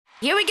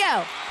Here we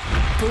go.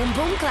 Boom,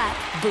 boom, clap.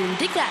 Boom,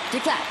 de clap, de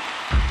clap.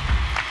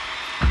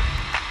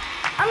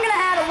 I'm gonna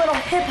add a little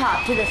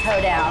hip-hop to this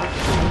hoedown.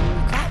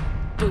 Boom, clap.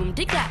 Boom,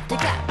 de clap, de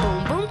clap.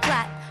 Boom, boom,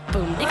 clap.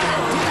 Boom, de clap,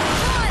 de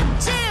clap. 1,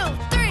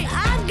 2, 3.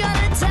 I'm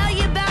gonna tell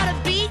you about a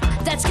beat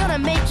that's gonna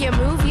make you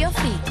move your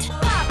feet.